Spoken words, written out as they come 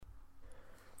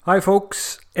Hi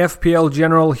folks, FPL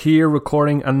General here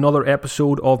recording another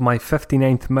episode of my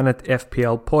 59th minute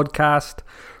FPL podcast,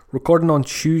 recording on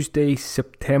Tuesday,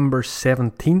 September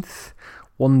 17th,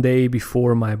 one day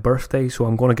before my birthday, so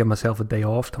I'm going to give myself a day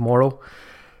off tomorrow.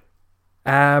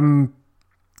 Game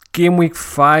week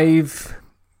 5,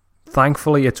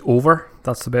 thankfully it's over.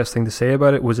 That's the best thing to say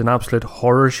about it. It was an absolute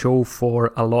horror show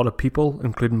for a lot of people,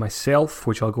 including myself,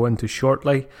 which I'll go into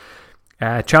shortly.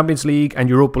 Champions League and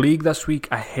Europa League this week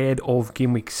ahead of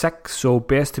Game Week 6, so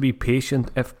best to be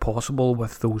patient if possible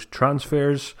with those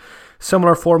transfers.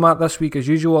 Similar format this week as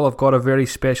usual. I've got a very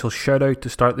special shout out to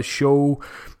start the show.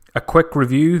 A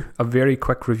very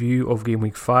quick review of Game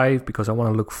Week 5 because I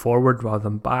want to look forward rather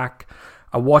than back.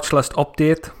 A watch list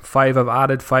update, 5 I've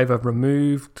added, 5 I've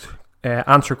removed.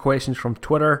 Answer questions from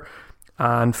Twitter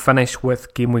and finish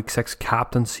with Game Week 6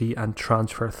 captaincy and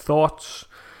transfer thoughts.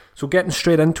 So getting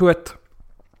straight into it.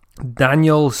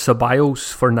 Daniel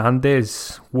Ceballos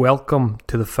Fernandez, welcome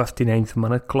to the 59th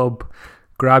Minute Club.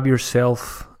 Grab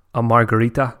yourself a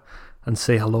margarita and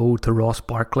say hello to Ross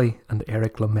Barkley and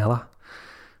Eric Lamela.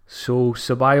 So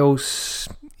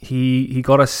Ceballos, he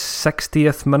got a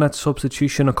 60th minute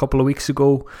substitution a couple of weeks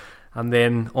ago, and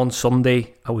then on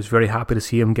Sunday I was very happy to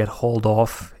see him get hauled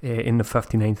off in the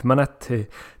 59th minute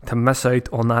to miss out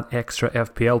on that extra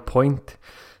FPL point.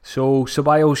 So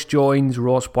Ceballos joins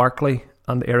Ross Barkley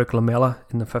and Eric Lamela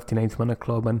in the 59th Minute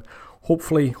Club, and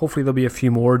hopefully there'll be a few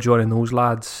more joining those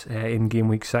lads in Game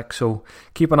Week 6. So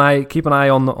keep an eye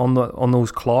on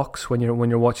those clocks when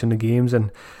you're watching the games,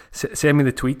 and send me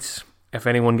the tweets if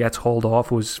anyone gets hauled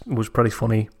off. It was pretty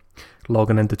funny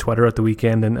logging into Twitter at the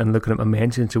weekend and looking at my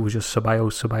mentions. It was just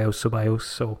Ceballos.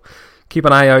 So keep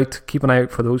an eye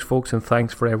out for those folks, and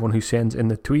thanks for everyone who sends in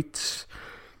the tweets.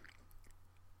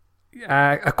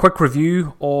 A quick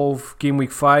review of Game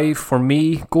Week 5 for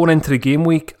me. Going into the game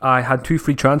week, I had 2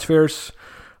 free transfers.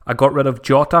 I got rid of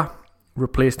Jota,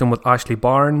 replaced him with Ashley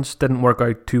Barnes. Didn't work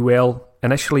out too well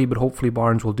initially, but hopefully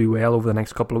Barnes will do well over the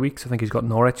next couple of weeks. I think he's got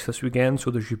Norwich this weekend, so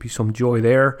there should be some joy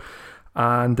there.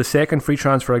 And the second free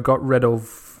transfer I got rid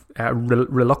of,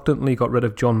 reluctantly got rid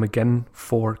of John McGinn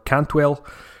for Cantwell,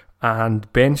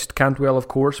 and benched Cantwell, of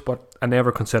course, but I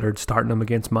never considered starting him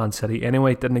against Man City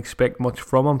anyway. Didn't expect much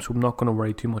from him, so I'm not going to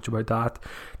worry too much about that.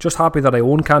 Just happy that I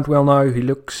own Cantwell now. He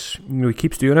looks, he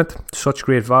keeps doing it. Such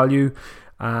great value.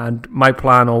 And my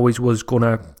plan always was going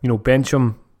to, bench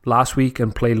him last week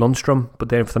and play Lundstrom, but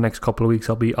then for the next couple of weeks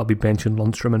I'll be benching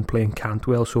Lundstrom and playing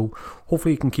Cantwell. So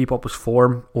hopefully he can keep up his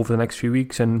form over the next few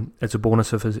weeks, and it's a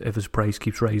bonus if his price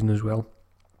keeps rising as well.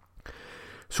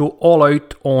 So all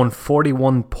out on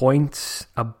 41 points,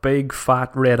 a big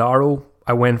fat red arrow.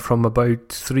 I went from about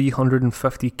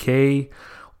 350k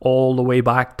all the way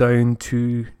back down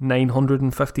to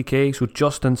 950k, so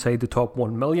just inside the top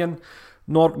 1 million.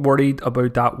 Not worried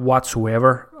about that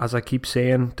whatsoever. As I keep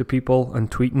saying to people and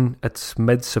tweeting, it's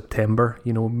mid-September.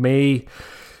 May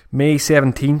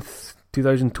 17th,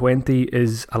 2020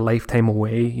 is a lifetime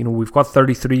away. We've got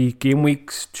 33 game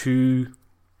weeks to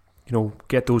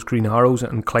get those green arrows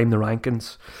and climb the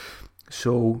rankings.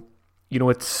 So,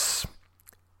 it's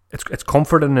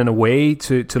comforting in a way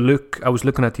to look. I was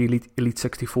looking at the Elite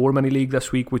 64 mini league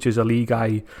this week, which is a league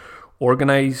I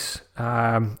organise.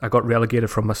 I got relegated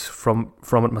from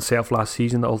it myself last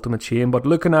season, the Ultimate Chain. But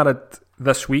looking at it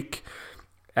this week,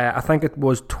 I think it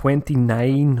was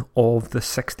 29 of the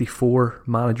 64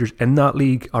 managers in that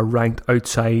league are ranked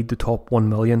outside the top 1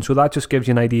 million. So that just gives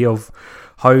you an idea of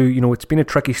how, it's been a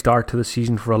tricky start to the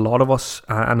season for a lot of us,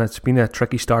 and it's been a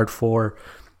tricky start for,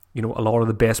 a lot of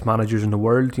the best managers in the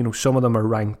world. Some of them are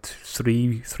ranked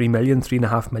 3 million,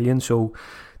 3.5 million. So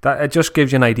that it just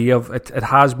gives you an idea of it. It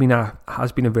has been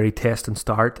a very testing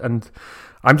start, and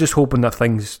I'm just hoping that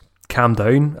things calm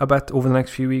down a bit over the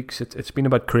next few weeks. It's been a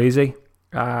bit crazy.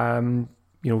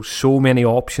 So many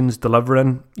options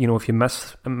delivering. If you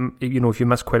miss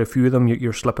quite a few of them,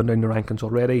 you're slipping down the rankings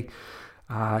already.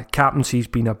 Captaincy's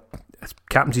been a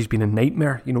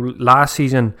nightmare. Last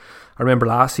season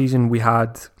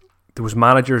there was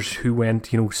managers who went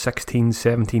 16,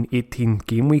 17, 18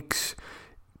 game weeks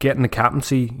getting the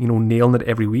captaincy, nailing it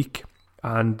every week,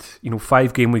 and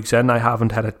 5 game weeks in I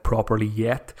haven't had it properly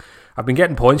yet. I've been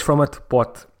getting points from it,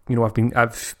 but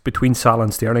I've between Salah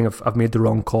and Sterling, I've made the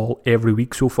wrong call every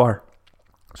week so far.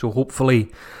 So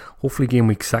hopefully Game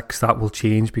Week 6 that will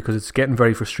change, because it's getting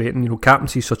very frustrating.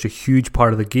 Captaincy is such a huge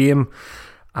part of the game,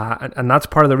 and that's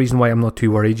part of the reason why I'm not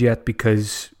too worried yet,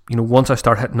 because once I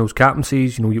start hitting those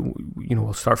captaincies,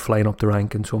 I'll start flying up the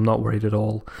ranking, so I'm not worried at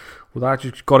all. Well, I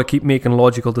just got to keep making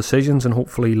logical decisions, and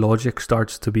hopefully logic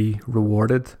starts to be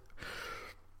rewarded.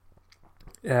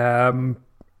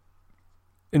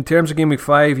 in terms of Game Week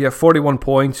 5, 41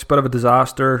 points, bit of a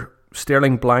disaster.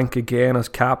 Sterling blank again as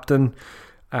captain.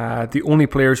 The only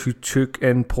players who took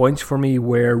in points for me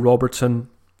were Robertson,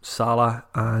 Salah,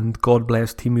 and God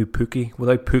bless Timu Pukki.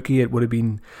 Without Pukki, it would have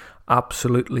been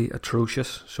absolutely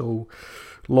atrocious. So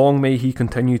long may he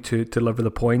continue to deliver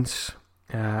the points.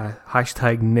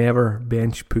 Hashtag never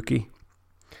bench Pukki.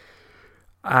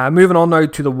 Moving on now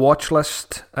to the watch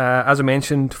list. As I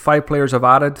mentioned, 5 players I've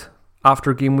added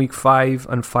after Game Week 5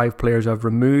 and 5 players I've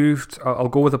removed. I'll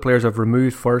go with the players I've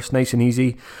removed first, nice and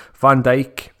easy. Van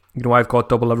Dijk, I've got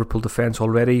double Liverpool defence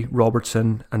already,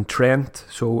 Robertson and Trent,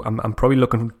 so I'm probably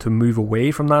looking to move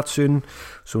away from that soon,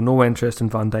 so no interest in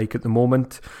Van Dijk at the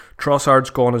moment.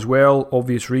 Trossard's gone as well,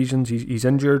 obvious reasons, he's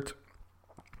injured.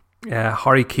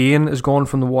 Harry Kane is gone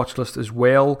from the watch list as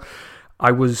well.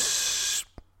 I was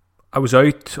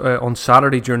out on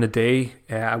Saturday during the day.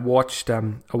 I watched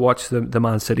the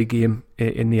Man City game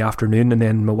in the afternoon, and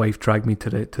then my wife dragged me to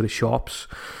the shops.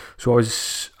 So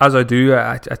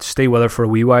I'd stay with her for a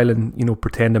wee while and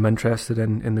pretend I'm interested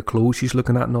in the clothes she's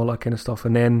looking at and all that kind of stuff.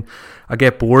 And then I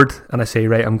get bored and I say,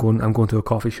 right, I'm going to a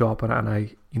coffee shop, and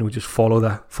I just follow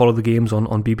the games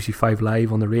on BBC 5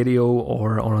 Live on the radio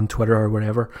or on Twitter or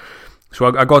wherever. So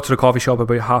I got to the coffee shop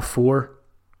about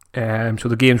 4:30. So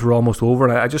the games were almost over,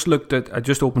 and I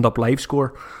just opened up Live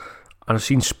Score, and I've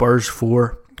seen Spurs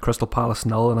 4, Crystal Palace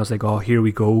 0, and I was like, oh, here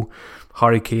we go.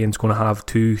 Harry Kane's going to have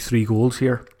 2-3 goals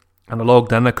here. And I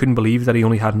logged in, I couldn't believe that he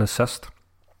only had an assist.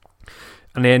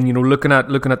 And then, looking at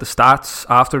the stats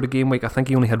after the game week, I think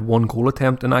he only had 1 goal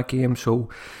attempt in that game, so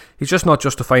he's just not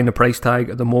justifying the price tag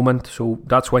at the moment, so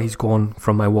that's why he's gone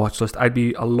from my watch list. I'd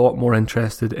be a lot more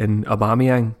interested in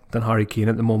Aubameyang than Harry Kane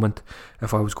at the moment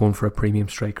if I was going for a premium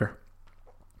striker.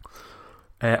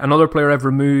 Another player I've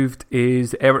removed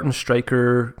is the Everton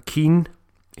striker Keane.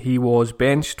 He was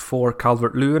benched for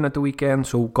Calvert-Lewin at the weekend,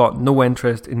 so got no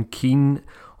interest in Keane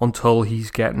until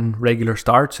he's getting regular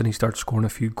starts and he starts scoring a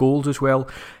few goals as well.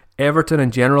 Everton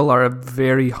in general are a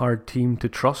very hard team to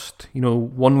trust.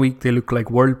 1 week they look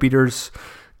like world beaters,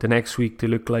 the next week they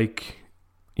look like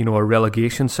a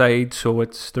relegation side, so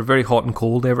they're very hot and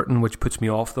cold, Everton, which puts me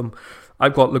off them.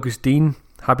 I've got Lucas Digne,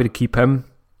 happy to keep him,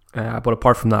 but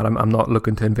apart from that I'm not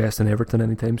looking to invest in Everton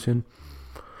anytime soon.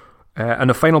 And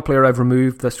the final player I've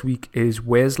removed this week is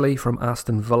Wesley from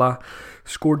Aston Villa.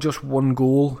 Scored just 1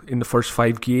 goal in the first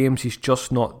 5 games. He's just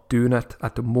not doing it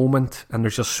at the moment, and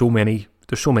there's so many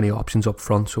options up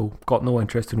front, so got no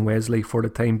interest in Wesley for the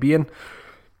time being.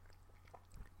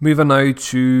 Moving now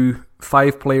to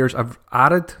 5 players I've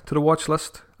added to the watch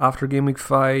list after Game Week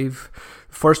 5.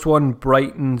 First one,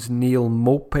 Brighton's Neil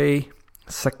Maupay,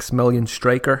 6 million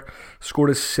striker. Scored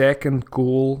his 2nd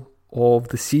goal of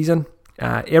the season.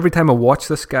 Every time I watch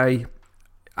this guy,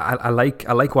 I like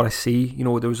what I see.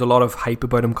 There was a lot of hype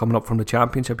about him coming up from the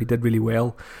Championship. He did really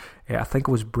well. I think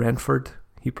it was Brentford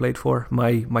he played for.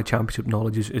 My Championship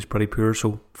knowledge is pretty poor,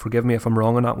 so forgive me if I'm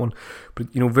wrong on that one. But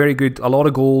very good. A lot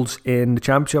of goals in the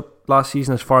Championship last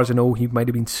season. As far as I know, he might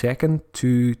have been second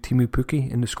to Timu Pukki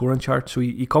in the scoring chart. So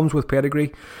he comes with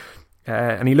pedigree,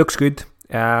 and he looks good.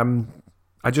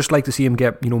 I just like to see him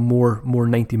get more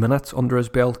 90 minutes under his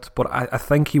belt, but I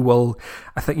think he will.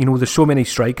 I think there's so many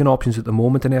striking options at the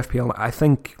moment in FPL. I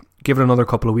think given another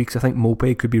couple of weeks, I think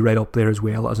Maupay could be right up there as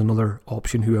well as another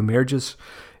option who emerges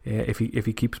if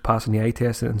he keeps passing the eye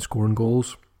test and scoring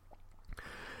goals.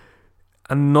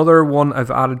 Another one I've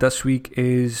added this week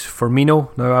is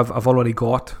Firmino. Now I've already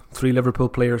got 3 Liverpool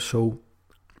players, so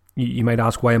you might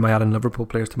ask, why am I adding Liverpool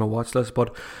players to my watch list?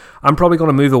 But I'm probably going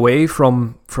to move away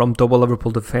from double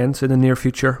Liverpool defence in the near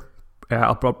future.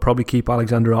 I'll probably keep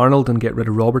Alexander-Arnold and get rid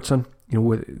of Robertson.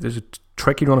 There's a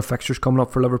tricky run of fixtures coming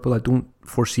up for Liverpool. I don't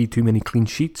foresee too many clean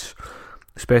sheets,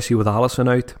 especially with Alisson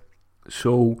out.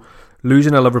 So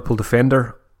losing a Liverpool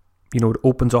defender, it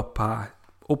opens up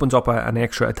an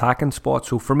extra attacking spot.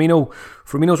 So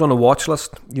Firmino's on the watch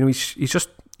list.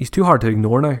 He's too hard to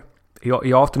ignore now.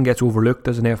 He often gets overlooked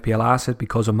as an FPL asset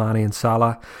because of Mane and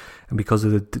Salah and because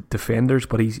of the defenders,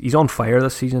 but he's on fire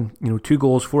this season. 2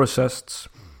 goals, 4 assists.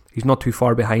 He's not too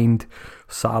far behind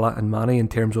Salah and Mane in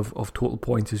terms of total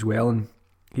points as well, and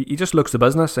he just looks the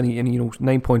business. And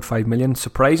 9.5 million.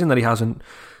 Surprising that he hasn't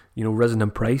risen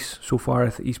in price so far.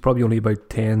 He's probably only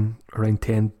about around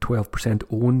 10-12%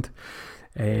 owned.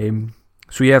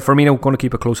 So yeah, Firmino, going to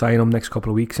keep a close eye on him next couple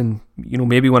of weeks, and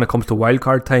maybe when it comes to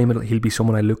wildcard time, he'll be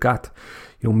someone I look at,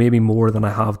 maybe more than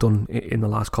I have done in the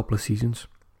last couple of seasons.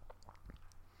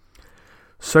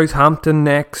 Southampton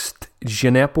next,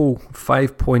 Djenepo,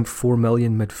 5.4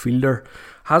 million midfielder,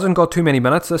 hasn't got too many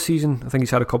minutes this season. I think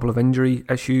he's had a couple of injury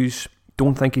issues.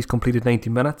 don't think he's completed 90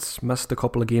 minutes, missed a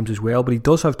couple of games as well, but he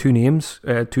does have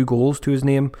two goals to his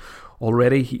name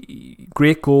already.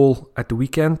 Great goal at the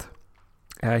weekend.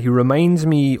 He reminds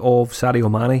me of Sadio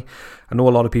Mane. I know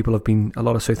a lot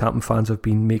of Southampton fans have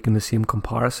been making the same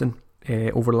comparison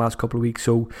over the last couple of weeks.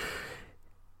 So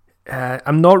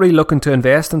I'm not really looking to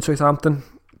invest in Southampton,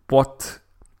 but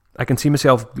I can see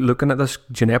myself looking at this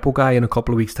Gineppo guy in a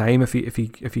couple of weeks' time. If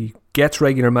he gets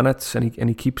regular minutes and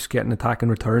he keeps getting attacking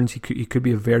returns, he could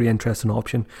be a very interesting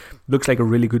option. Looks like a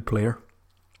really good player.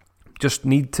 Just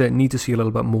need to see a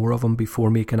little bit more of him before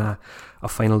making a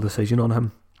final decision on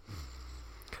him.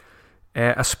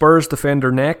 A Spurs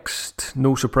defender next.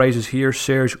 No surprises here.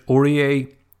 Serge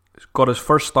Aurier got his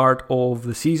first start of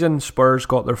the season. Spurs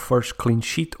got their first clean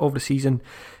sheet of the season,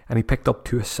 and he picked up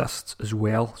 2 assists as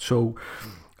well. So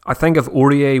I think if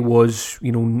Aurier was,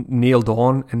 nailed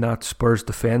on in that Spurs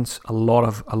defence, a lot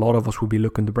of us would be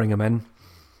looking to bring him in.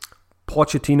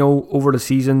 Pochettino, over the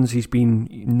seasons, he's been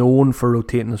known for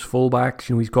rotating his fullbacks.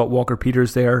 He's got Walker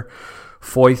Peters there.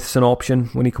 Foyth's an option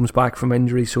when he comes back from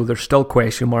injury, so there's still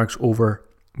question marks over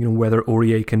whether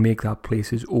Aurier can make that place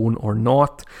his own or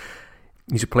not.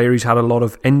 He's a player who's had a lot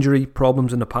of injury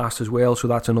problems in the past as well, so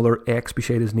that's another X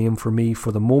beside his name for me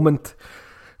for the moment.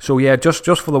 So yeah, just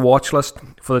for the watch list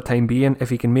for the time being,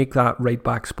 if he can make that right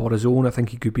back spot his own, I think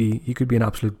he could be an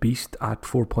absolute beast at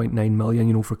 4.9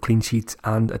 million, for clean sheets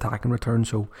and attacking returns.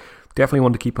 So definitely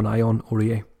one to keep an eye on,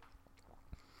 Aurier.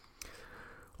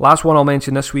 Last one I'll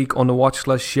mention this week on the watch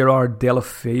list, Gerard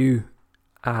Deulofeu.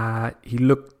 He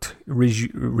looked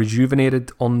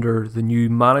rejuvenated under the new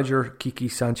manager, Kiki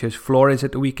Sanchez-Flores,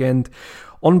 at the weekend.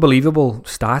 Unbelievable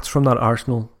stats from that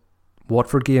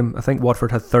Arsenal-Watford game. I think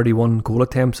Watford had 31 goal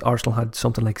attempts. Arsenal had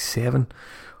something like 7.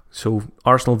 So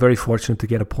Arsenal very fortunate to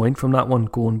get a point from that one,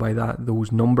 going by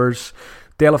those numbers.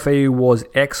 Deulofeu was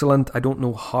excellent. I don't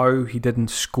know how he didn't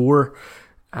score.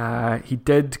 He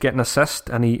did get an assist,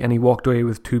 and he walked away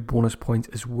with 2 bonus points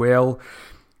as well.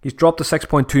 He's dropped to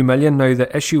 6.2 million. Now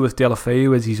the issue with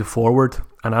Deulofeu is he's a forward,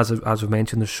 and as I've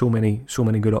mentioned, there's so many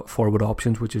good forward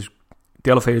options, which is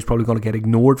Deulofeu is probably going to get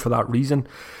ignored for that reason.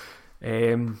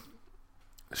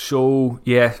 So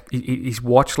yeah, he's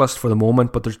watch list for the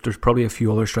moment, but there's probably a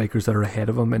few other strikers that are ahead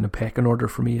of him in the pecking order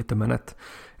for me at the minute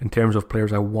in terms of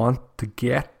players I want to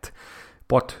get,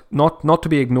 but not to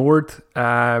be ignored.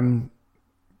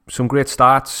 Some great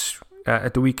stats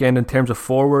at the weekend in terms of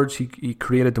forwards. He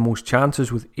created the most chances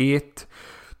with 8,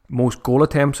 most goal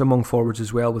attempts among forwards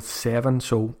as well with 7.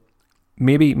 So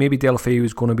maybe Deulofeu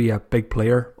is going to be a big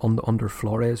player under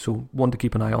Flores. So one to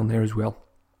keep an eye on there as well.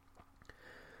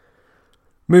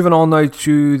 Moving on now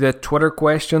to the Twitter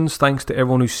questions. Thanks to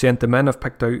everyone who sent them in. I've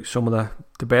picked out some of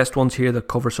the best ones here that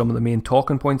cover some of the main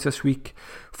talking points this week.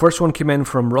 First one came in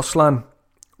from Ruslan.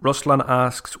 Ruslan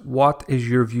asks, what is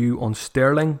your view on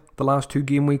Sterling the last 2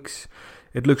 game weeks?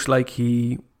 It looks like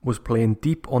he was playing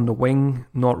deep on the wing,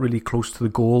 not really close to the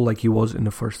goal like he was in the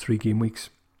first 3 game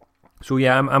weeks. So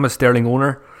yeah, I'm a Sterling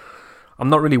owner. I'm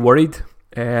not really worried.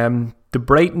 The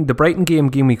Brighton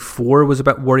game week 4 was a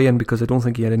bit worrying because I don't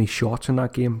think he had any shots in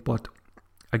that game. But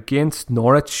against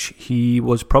Norwich, he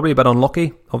was probably a bit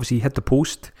unlucky. Obviously, he hit the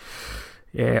post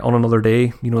on another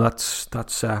day. That's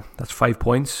 5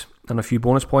 points. And a few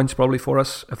bonus points probably for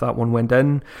us if that one went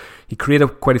in. He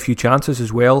created quite a few chances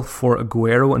as well for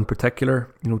Aguero in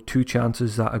particular. 2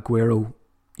 chances that Aguero,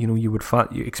 you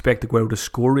expect Aguero to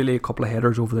score, really, a couple of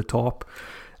headers over the top.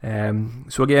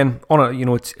 So again,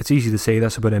 it's easy to say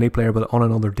this about any player, but on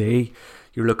another day,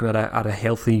 you're looking at a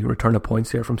healthy return of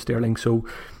points there from Sterling. So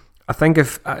I think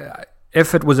if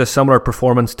it was a similar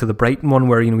performance to the Brighton one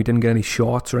where we didn't get any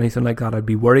shots or anything like that, I'd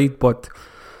be worried, but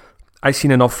I've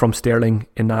seen enough from Sterling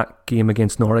in that game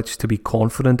against Norwich to be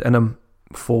confident in him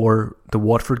for the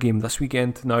Watford game this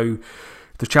weekend. Now,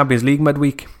 the Champions League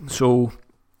midweek, so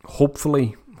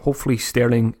hopefully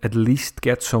Sterling at least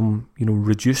gets some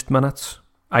reduced minutes.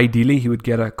 Ideally, he would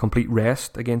get a complete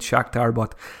rest against Shakhtar,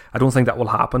 but I don't think that will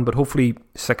happen. But hopefully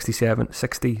 60,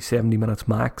 70 minutes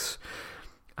max.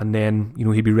 And then,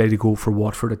 he'd be ready to go for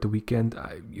Watford at the weekend.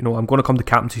 I'm going to come to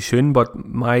captaincy soon, but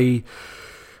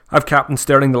I've captained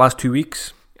Sterling the last 2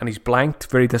 weeks, and he's blanked.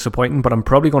 Very disappointing, but I'm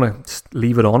probably going to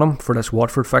leave it on him for this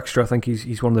Watford fixture. I think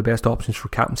he's one of the best options for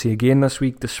captaincy again this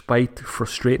week, despite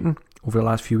frustrating over the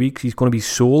last few weeks. He's going to be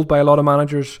sold by a lot of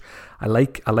managers. I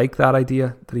like that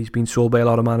idea that he's been sold by a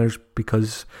lot of managers,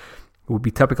 because it would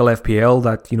be typical FPL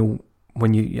that,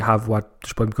 when you have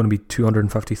there's probably going to be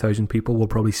 250,000 people will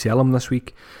probably sell him this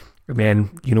week. And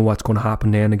then you know what's going to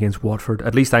happen then against Watford.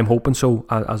 At least I'm hoping so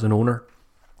as an owner.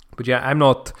 But yeah, I'm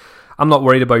not I'm not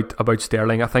worried about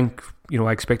Sterling. I think,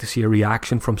 I expect to see a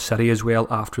reaction from City as well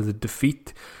after the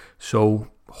defeat.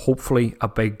 So hopefully a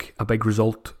big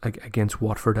result against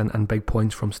Watford and big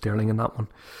points from Sterling in that one.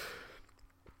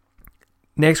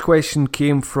 Next question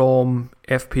came from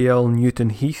FPL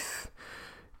Newton Heath.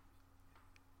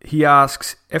 He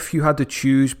asks, if you had to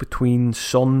choose between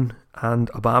Son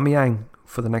and Aubameyang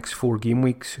for the next 4 game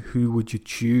weeks, who would you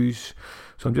choose?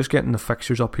 So I'm just getting the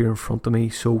fixtures up here in front of me.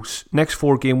 So next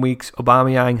 4 game weeks,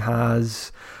 Aubameyang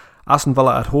has Aston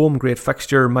Villa at home, great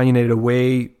fixture, Man United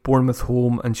away, Bournemouth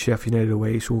home and Sheffield United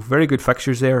away. So very good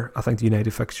fixtures there. I think the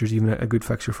United fixture is even a good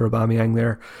fixture for Aubameyang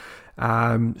there.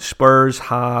 Spurs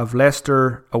have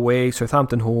Leicester away,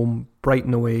 Southampton home,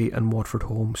 Brighton away and Watford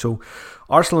home. So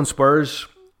Arsenal and Spurs,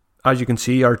 as you can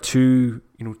see, are two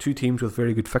teams with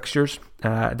very good fixtures.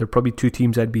 They're probably 2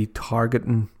 teams I'd be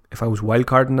targeting if I was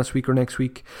wildcarding this week or next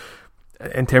week.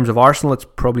 In terms of Arsenal, it's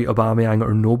probably Aubameyang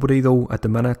or nobody though at the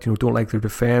minute. Don't like their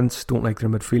defence, don't like their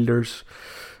midfielders.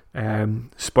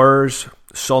 Spurs,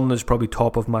 Son is probably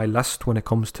top of my list when it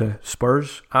comes to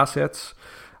Spurs assets.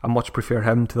 I much prefer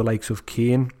him to the likes of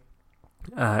Kane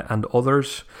and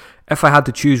others. If I had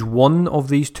to choose one of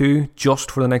these two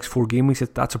just for the next 4 game weeks,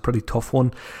 that's a pretty tough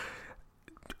one.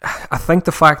 I think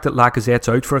the fact that Lacazette's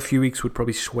out for a few weeks would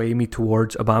probably sway me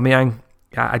towards Aubameyang.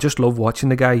 I just love watching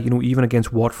the guy, even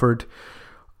against Watford.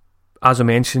 As I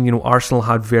mentioned, Arsenal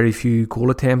had very few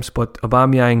goal attempts, but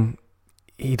Aubameyang,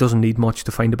 he doesn't need much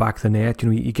to find the back of the net.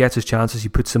 He gets his chances, he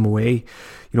puts them away.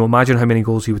 Imagine how many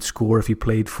goals he would score if he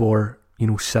played for,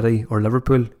 City or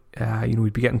Liverpool.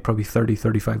 He'd be getting probably 30,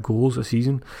 35 goals a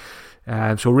season.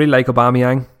 So I really like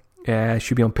Aubameyang.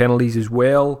 Should be on penalties as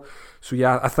well. So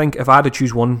yeah, I think if I had to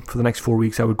choose one for the next 4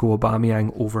 weeks, I would go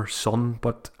Aubameyang over Son.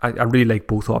 But I really like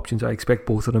both options. I expect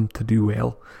both of them to do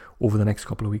well over the next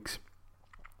couple of weeks.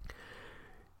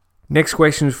 Next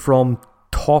question is from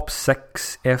Top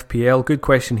 6 FPL. Good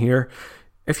question here.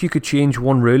 If you could change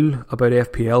one rule about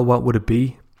FPL, what would it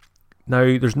be?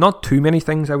 Now, there's not too many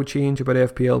things I would change about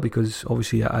FPL because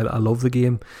obviously I love the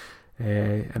game.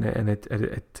 And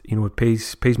it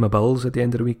pays my bills at the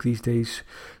end of the week these days.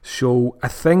 So I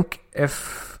think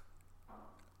if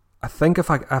I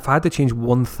had to change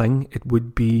one thing, it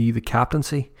would be the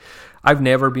captaincy. I've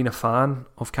never been a fan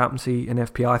of captaincy in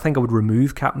FPL. I think I would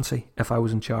remove captaincy if I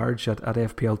was in charge at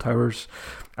FPL Towers.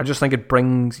 I just think it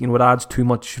brings, it adds too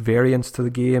much variance to the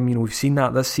game. We've seen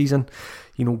that this season.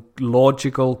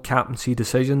 Logical captaincy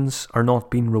decisions are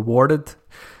not being rewarded.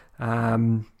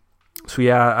 So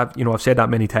yeah, I've said that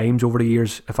many times over the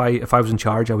years. If I was in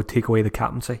charge, I would take away the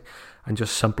captaincy and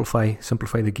just simplify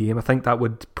the game. I think that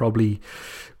would probably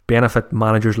benefit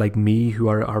managers like me who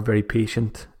are very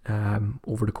patient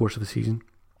over the course of the season.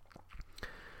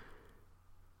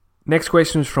 Next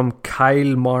question is from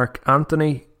Kyle Mark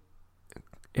Anthony.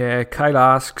 Kyle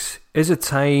asks, is it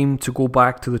time to go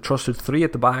back to the trusted 3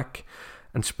 at the back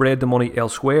and spread the money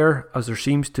elsewhere, as there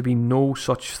seems to be no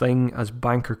such thing as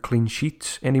banker clean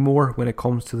sheets anymore when it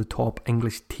comes to the top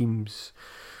English teams?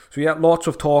 So yeah, lots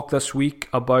of talk this week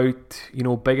about,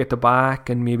 big at the back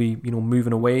and maybe,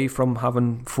 moving away from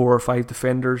having 4 or 5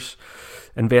 defenders,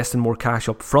 investing more cash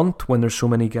up front when there's so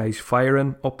many guys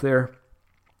firing up there.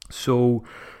 So,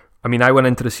 I went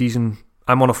into the season,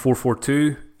 I'm on a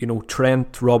 4-4-2,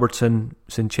 Trent, Robertson,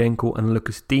 Zinchenko and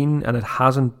Lucas Dean, and it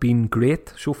hasn't been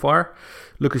great so far.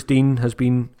 Lucas Dean has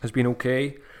been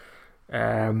okay.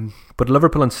 But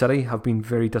Liverpool and City have been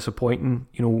very disappointing.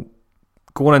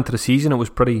 Going into the season, it was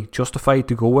pretty justified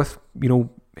to go with,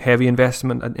 heavy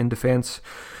investment in defence.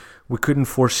 We couldn't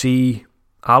foresee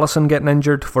Alisson getting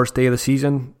injured first day of the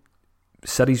season.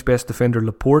 City's best defender,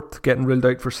 Laporte, getting ruled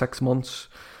out for 6 months.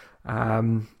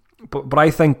 But I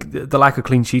think the lack of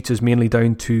clean sheets is mainly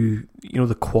down to,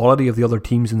 the quality of the other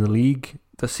teams in the league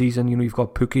this season. You've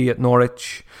got Pukki at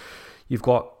Norwich. You've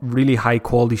got really high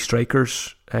quality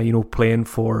strikers, playing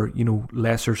for,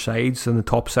 lesser sides in the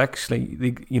top 6.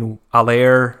 Like,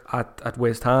 Allaire at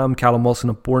West Ham, Callum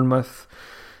Wilson at Bournemouth.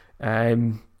 We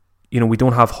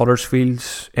don't have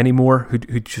Huddersfields anymore who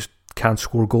just can't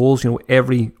score goals.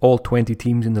 All 20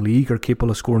 teams in the league are capable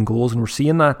of scoring goals, and we're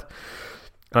seeing that.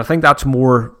 And I think that's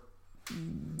more,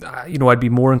 I'd be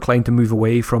more inclined to move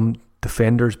away from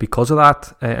defenders because of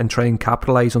that and try and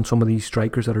capitalise on some of these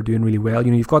strikers that are doing really well.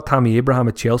 You've got Tammy Abraham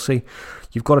at Chelsea.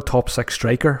 You've got a top 6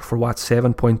 striker for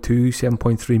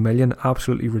 7.3 million.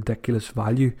 Absolutely ridiculous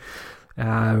value.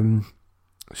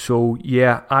 So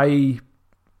yeah,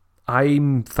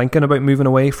 I'm thinking about moving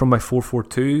away from my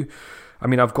 4-4-2.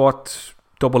 I've got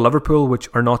double Liverpool, which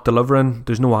are not delivering.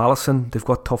 There's no Alisson. They've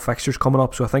got tough fixtures coming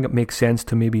up, so I think it makes sense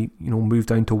to maybe move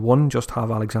down to 1, just have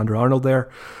Alexander-Arnold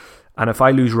there. And if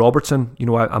I lose Robertson,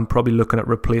 I'm probably looking at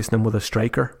replacing him with a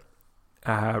striker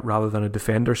rather than a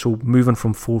defender. So moving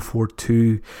from 4-4-2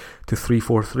 to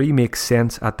 3-4-3 makes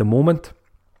sense at the moment.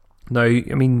 Now,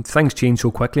 things change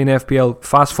so quickly in FPL.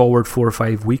 Fast forward 4 or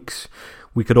 5 weeks,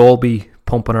 we could all be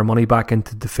pumping our money back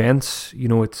into defence.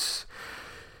 It's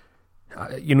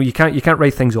you can't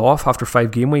write things off after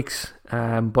 5 game weeks.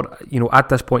 But at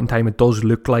this point in time, it does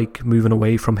look like moving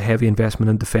away from heavy investment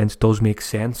in defence does make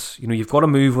sense. You've got to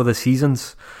move with the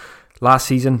seasons. Last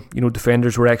season,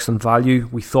 defenders were excellent value.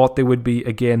 We thought they would be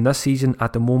again this season.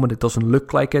 At the moment, it doesn't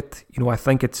look like it. I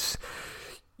think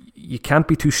you can't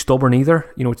be too stubborn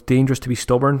either. It's dangerous to be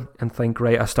stubborn and think,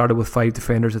 right, I started with 5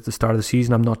 defenders at the start of the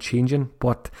season, I'm not changing.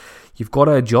 But you've got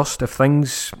to adjust if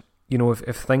things,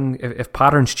 if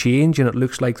patterns change and it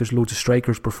looks like there's loads of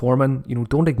strikers performing,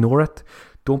 don't ignore it.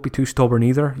 Don't be too stubborn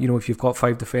either. If you've got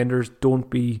 5 defenders, don't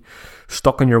be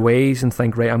stuck in your ways and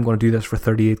think, right, I'm going to do this for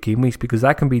 38 game weeks, because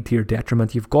that can be to your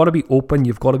detriment. You've got to be open.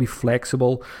 You've got to be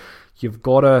flexible. You've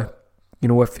got to,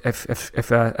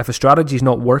 if a strategy is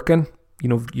not working,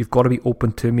 you've got to be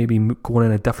open to maybe going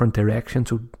in a different direction.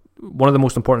 So one of the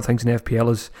most important things in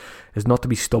FPL is not to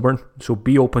be stubborn. So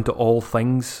be open to all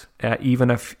things,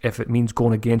 even if it means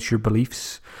going against your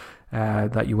beliefs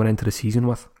that you went into the season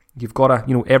with. You've got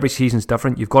to, every season's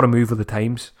different. You've got to move with the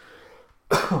times.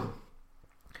 So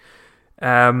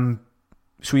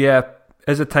yeah,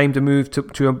 is it time to move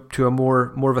to a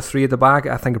more of a 3 at the back?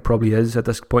 I think it probably is at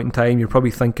this point in time. You're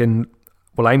probably thinking,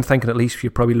 well, I'm thinking at least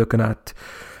you're probably looking at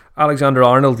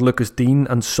Alexander-Arnold, Lucas Dean,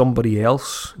 and somebody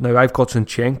else. Now, I've got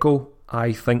Zinchenko.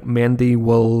 I think Mendy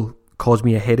will cause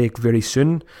me a headache very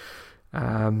soon.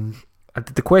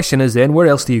 The question is then, where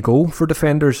else do you go for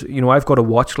defenders? I've got a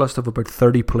watch list of about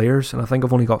 30 players, and I think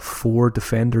I've only got 4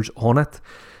 defenders on it.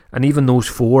 And even those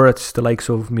 4, it's the likes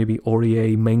of maybe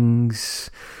Aurier, Mings,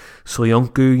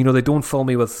 Soyuncu. They don't fill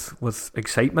me with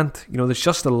excitement. There's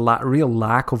just a real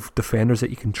lack of defenders that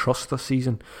you can trust this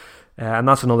season. And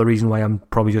that's another reason why I'm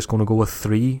probably just going to go with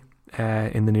 3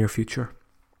 in the near future.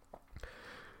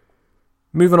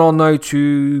 Moving on now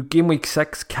to Game Week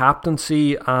 6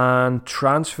 captaincy and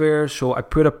transfer. So I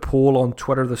put a poll on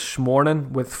Twitter this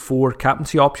morning with 4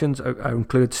 captaincy options. I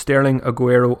included Sterling,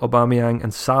 Aguero, Aubameyang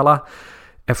and Salah.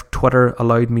 If Twitter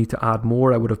allowed me to add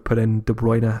more, I would have put in De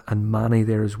Bruyne and Mane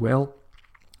there as well.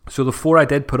 So the 4 I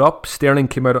did put up, Sterling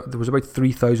came out, there was about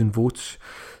 3,000 votes.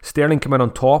 Sterling came out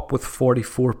on top with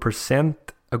 44%,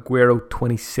 Aguero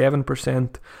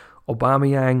 27%,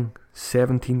 Aubameyang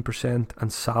 17%,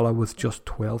 and Salah with just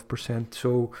 12%.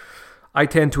 So I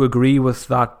tend to agree with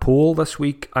that poll this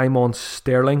week. I'm on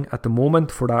Sterling at the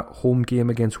moment for that home game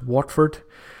against Watford.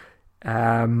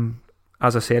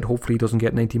 As I said, hopefully he doesn't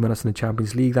get 90 minutes in the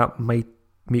Champions League. That might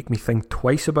make me think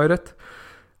twice about it.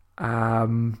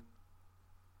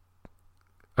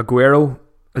 Aguero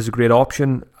is a great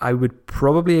option. I would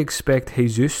probably expect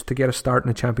Jesus to get a start in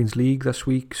the Champions League this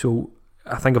week. So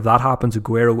I think if that happens,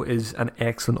 Aguero is an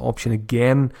excellent option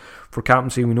again for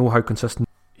captaincy. We know how consistent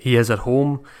he is at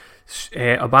home.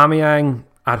 Aubameyang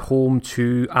at home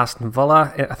to Aston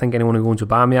Villa. I think anyone who owns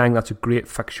Aubameyang, that's a great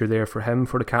fixture there for him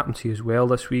for the captaincy as well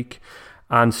this week.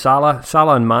 And Salah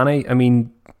and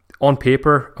Mane, on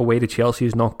paper, away to Chelsea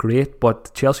is not great,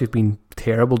 but Chelsea have been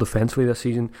terrible defensively this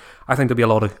season. I think there'll be a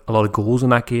lot of goals in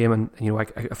that game, and I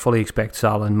fully expect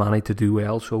Salah and Mane to do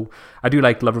well. So I do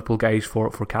like Liverpool guys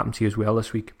for captaincy as well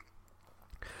this week.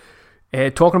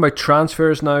 Talking about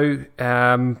transfers now,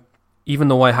 even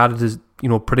though I had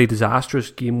a pretty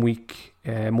disastrous game week,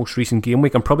 most recent game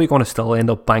week, I'm probably going to still end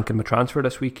up banking my transfer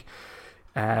this week.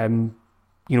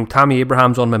 Tammy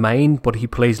Abraham's on my mind, but he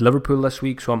plays Liverpool this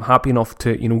week, so I'm happy enough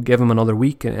to give him another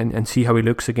week and see how he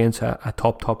looks against a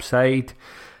top side.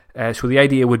 So the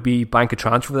idea would be bank a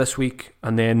transfer this week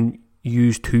and then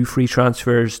use 2 free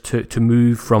transfers to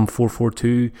move from 4-4-2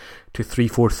 to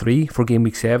 3-4-3 for game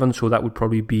week 7. So that would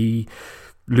probably be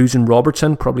losing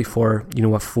Robertson, probably for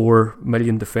a 4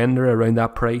 million defender around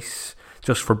that price,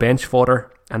 just for bench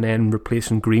fodder, and then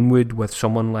replacing Greenwood with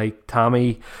someone like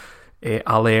Tammy,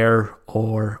 Allaire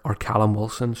or Callum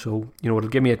Wilson. So it'll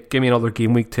give me another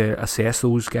game week to assess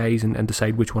those guys and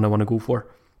decide which one I want to go for.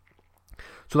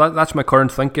 So that's my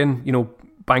current thinking.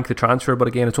 Bank the transfer, but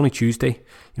again, it's only Tuesday.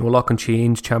 A lot can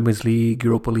change. Champions League,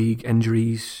 Europa League,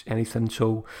 injuries, anything.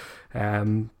 So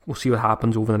we'll see what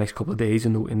happens over the next couple of days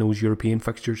in those European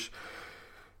fixtures.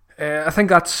 I think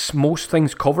that's most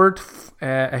things covered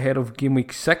ahead of game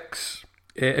week 6.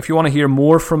 If you want to hear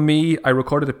more from me, I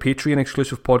recorded a Patreon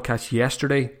exclusive podcast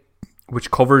yesterday, which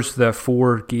covers the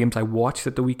 4 games I watched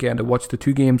at the weekend. I watched the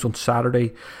 2 games on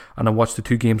Saturday and I watched the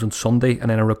 2 games on Sunday, and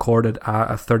then I recorded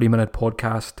a 30-minute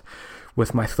podcast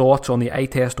with my thoughts on the eye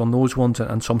test on those ones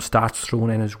and some stats thrown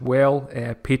in as well.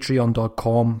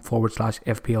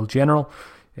 Patreon.com/FPL General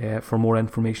for more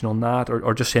information on that,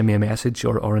 or just send me a message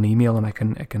or an email, and I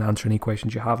can answer any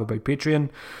questions you have about Patreon.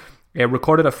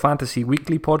 Recorded a Fantasy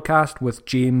Weekly podcast with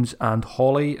James and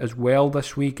Holly as well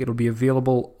this week. It'll be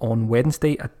available on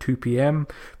Wednesday at 2 p.m.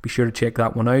 Be sure to check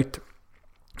that one out.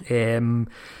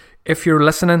 If you're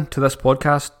listening to this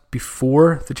podcast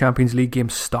before the Champions League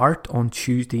games start on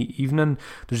Tuesday evening,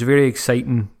 there's a very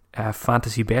exciting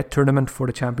fantasy bet tournament for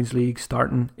the Champions League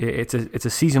starting. It's a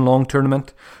season-long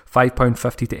tournament,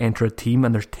 £5.50 to enter a team,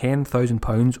 and there's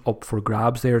 £10,000 up for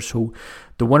grabs there. So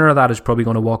the winner of that is probably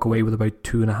going to walk away with about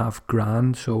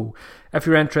 $2,500. So if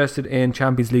you're interested in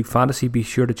Champions League fantasy, be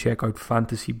sure to check out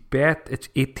Fantasy Bet. It's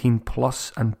 18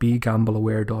 plus and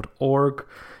begambleaware.org.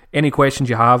 Any questions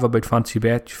you have about Fantasy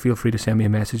Bet, feel free to send me a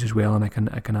message as well, and I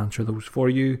can answer those for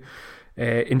you.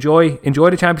 Enjoy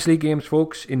the Champions League games,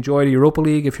 folks. Enjoy the Europa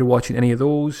League if you're watching any of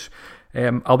those.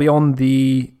 I'll be on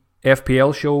the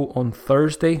FPL show on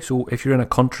Thursday, so if you're in a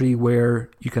country where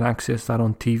you can access that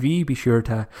on TV, be sure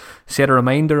to set a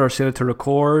reminder or set it to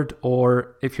record.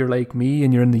 Or if you're like me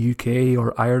and you're in the UK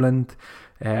or Ireland,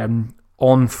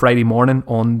 on Friday morning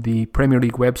on the Premier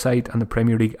League website and the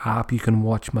Premier League app, you can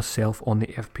watch myself on the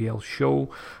FPL show.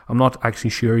 I'm not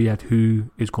actually sure yet who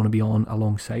is going to be on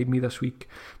alongside me this week,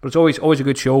 but it's always a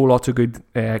good show, lots of good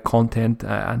content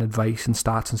and advice and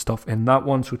stats and stuff in that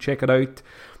one, so check it out.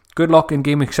 Good luck in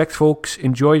Game Week 6, folks.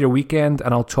 Enjoy your weekend,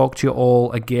 and I'll talk to you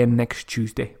all again next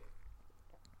Tuesday.